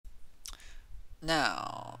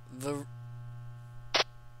Now, the...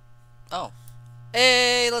 Oh.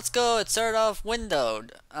 Hey, let's go. It started off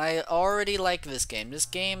windowed. I already like this game. This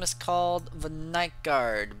game is called The Night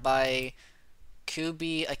Guard by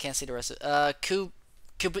Kubi. I can't say the rest of it.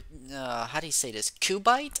 how do you say this?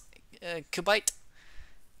 Kubite? Kubite?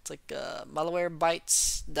 It's like malware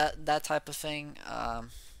bytes, that type of thing.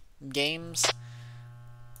 Games.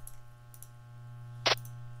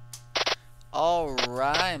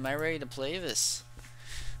 Alright, am I ready to play this?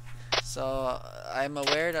 So, I'm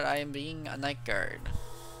aware that I am being a night guard.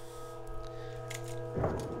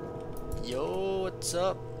 Yo, what's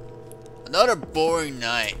up? Another boring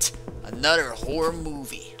night. Another horror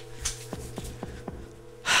movie.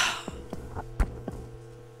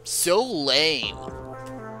 So lame.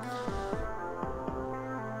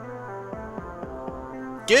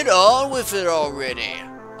 Get on with it already.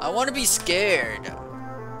 I want to be scared.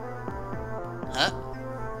 Huh?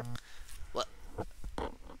 What?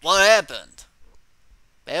 What happened?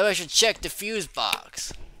 Maybe I should check the fuse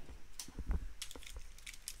box.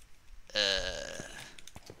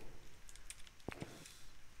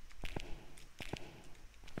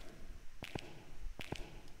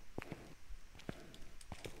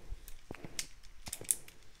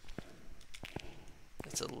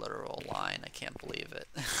 It's a literal line. I can't believe it.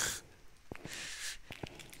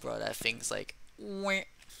 Bro, that thing's like... Can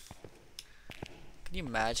you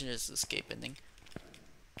imagine his escape ending?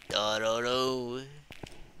 Da da do.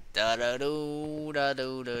 Da da do. Da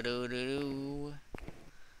do da do da do.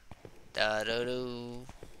 Da da do.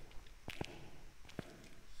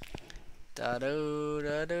 Da do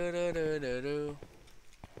da do da do da do.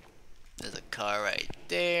 There's a car right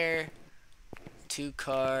there. 2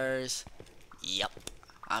 cars. Yup.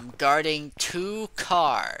 I'm guarding 2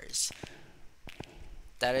 cars.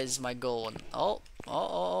 That is my goal. Oh,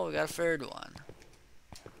 we got a third one.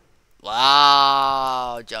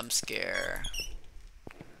 Wow, jump scare.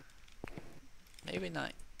 Maybe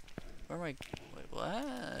not. Where am I? Wait,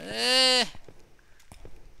 what?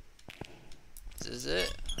 This is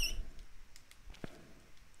it.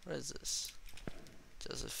 What is this?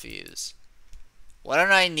 Just a fuse. Why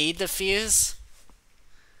don't I need the fuse?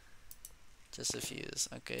 Just a fuse.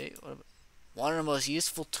 Okay. One of the most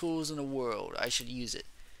useful tools in the world. I should use it.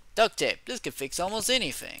 Duct tape. This could fix almost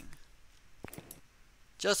anything.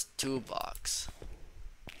 Just a toolbox.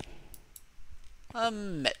 A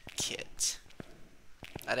med kit.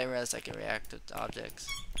 I didn't realize I can react to objects.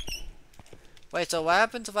 Wait, so what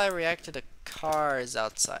happens if I react to the cars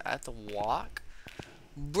outside? I have to walk?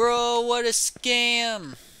 Bro, what a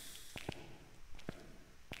scam!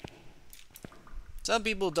 Some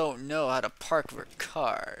people don't know how to park their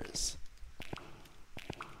cars.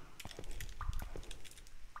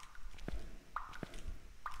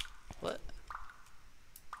 What?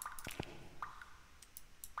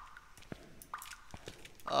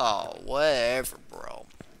 Oh, whatever, bro.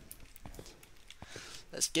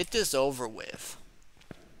 Let's get this over with.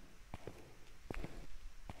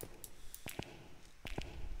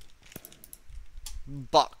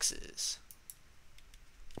 Boxes.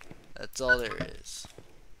 That's all there is.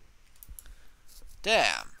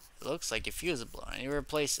 Damn. It looks like your fuse is blown. I need to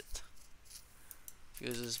replace it.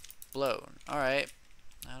 Fuse is blown. Alright.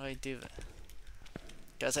 How do I do that?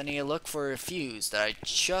 Guess I need to look for a fuse that I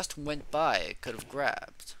just went by. It could have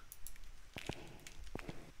grabbed.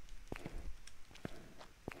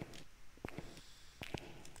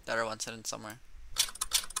 The other one's hidden somewhere.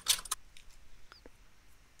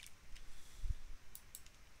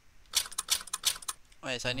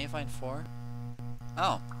 Wait, so I need to find 4?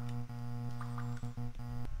 Oh.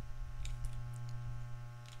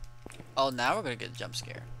 Oh, now we're gonna get a jump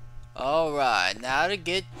scare. Alright, now to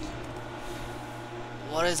get...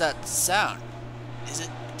 What is that sound? Is it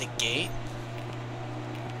the gate?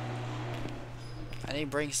 I need to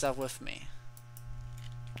bring stuff with me.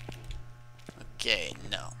 Okay,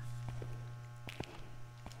 no.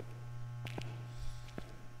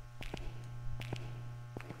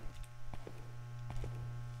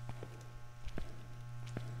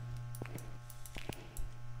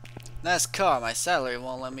 Nice car, my salary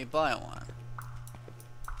won't let me buy one.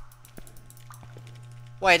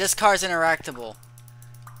 Wait, this car's interactable.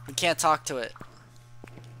 We can't talk to it.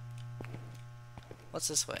 What's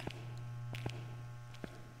this way?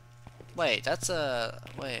 Wait, that's a...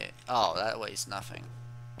 Wait. Oh, that way's nothing.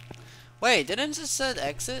 Wait, didn't it just said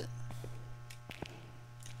exit?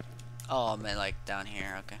 Oh, I meant like down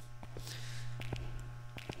here, okay.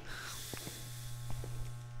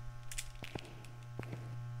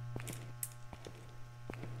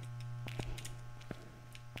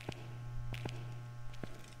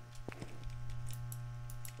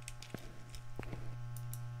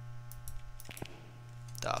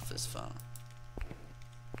 off his phone.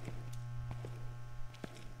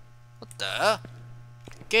 What the?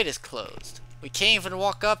 The gate is closed. We can't even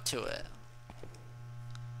walk up to it.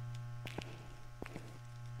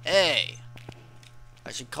 Hey!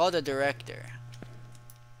 I should call the director.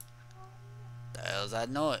 The hell's that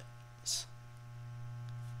noise?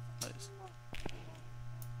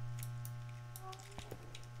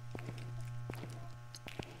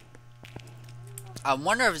 I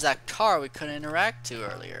wonder if it's that car we couldn't interact to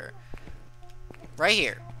earlier. Right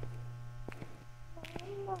here.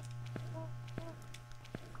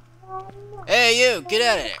 Hey you, get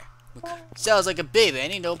out of there. Sounds like a baby. I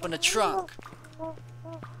need to open the trunk.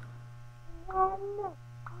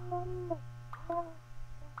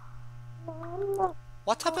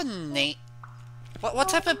 What type of name? What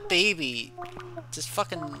type of baby just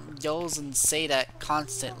fucking yells and say that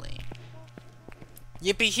constantly?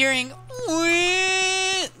 You'd be hearing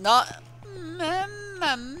not mama,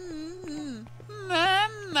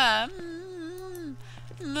 mama,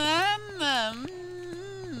 mama,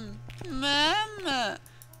 mama.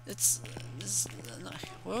 It's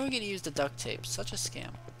where are we gonna use the duct tape? Such a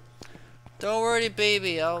scam. Don't worry,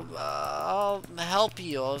 baby. I'll help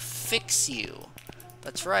you. I'll fix you.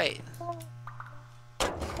 That's right.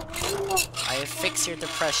 I fix your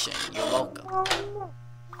depression. You're welcome.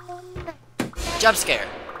 Jump scare.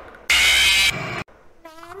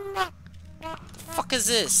 The fuck is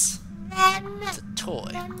this? It's a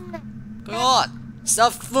toy. Go on. It's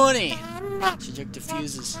not funny. She jerked the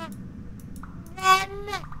fuses.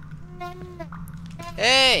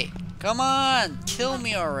 Hey, come on. Kill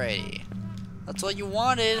me already. That's what you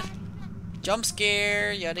wanted. Jump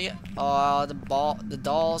scare. Yada yada. Oh, the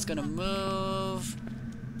doll's gonna move.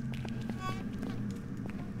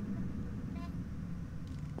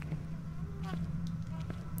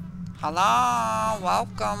 Hello,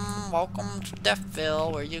 welcome to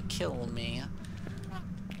Deathville, where you kill me.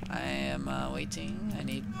 I am waiting. I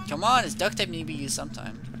need. Come on, this duct tape need to be used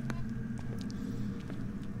sometime.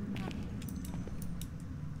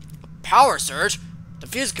 Power surge. The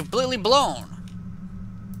fuse is completely blown.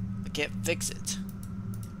 I can't fix it.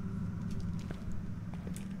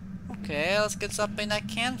 Okay, let's get something that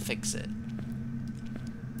can fix it.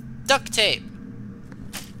 Duct tape.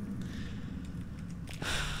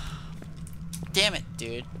 Damn it,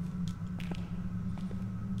 dude.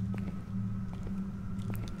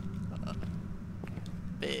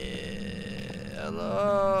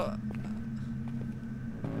 Hello.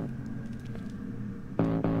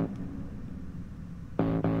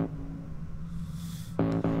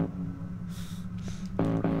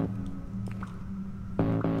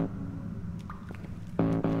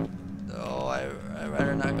 No, I'd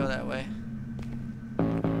rather not go that way.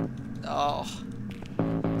 No.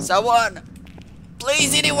 Someone!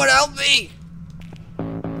 Please, anyone help me!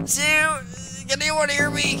 Can anyone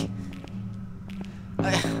hear me?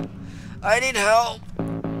 I need help.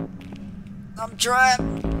 I'm trapped.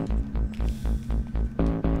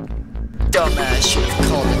 Dumbass should have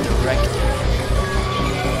called the director.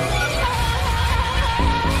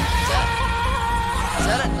 Is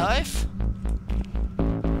that a knife?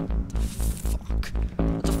 Fuck.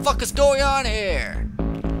 What the fuck is going on here?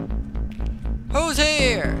 Who's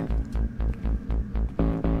here?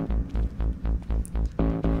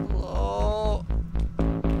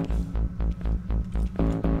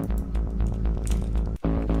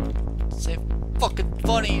 Fucking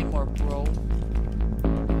funny anymore, bro.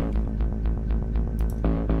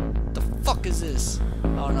 The fuck is this?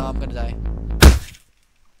 Oh no, I'm gonna die.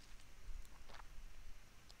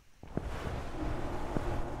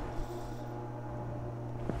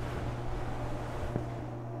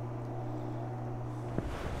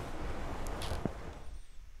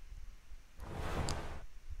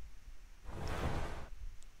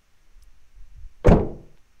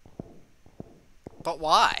 But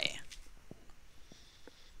why?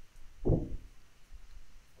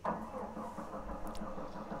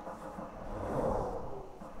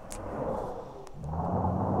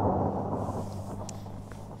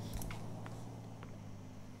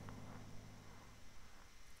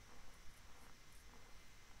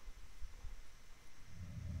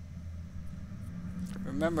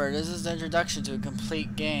 Remember, this is the introduction to a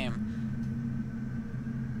complete game.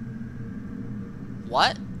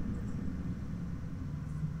 What?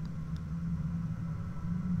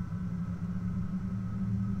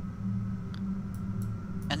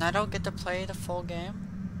 And I don't get to play the full game?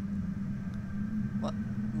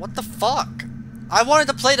 What the fuck? I wanted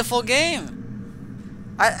to play the full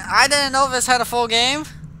game! I didn't know this had a full game!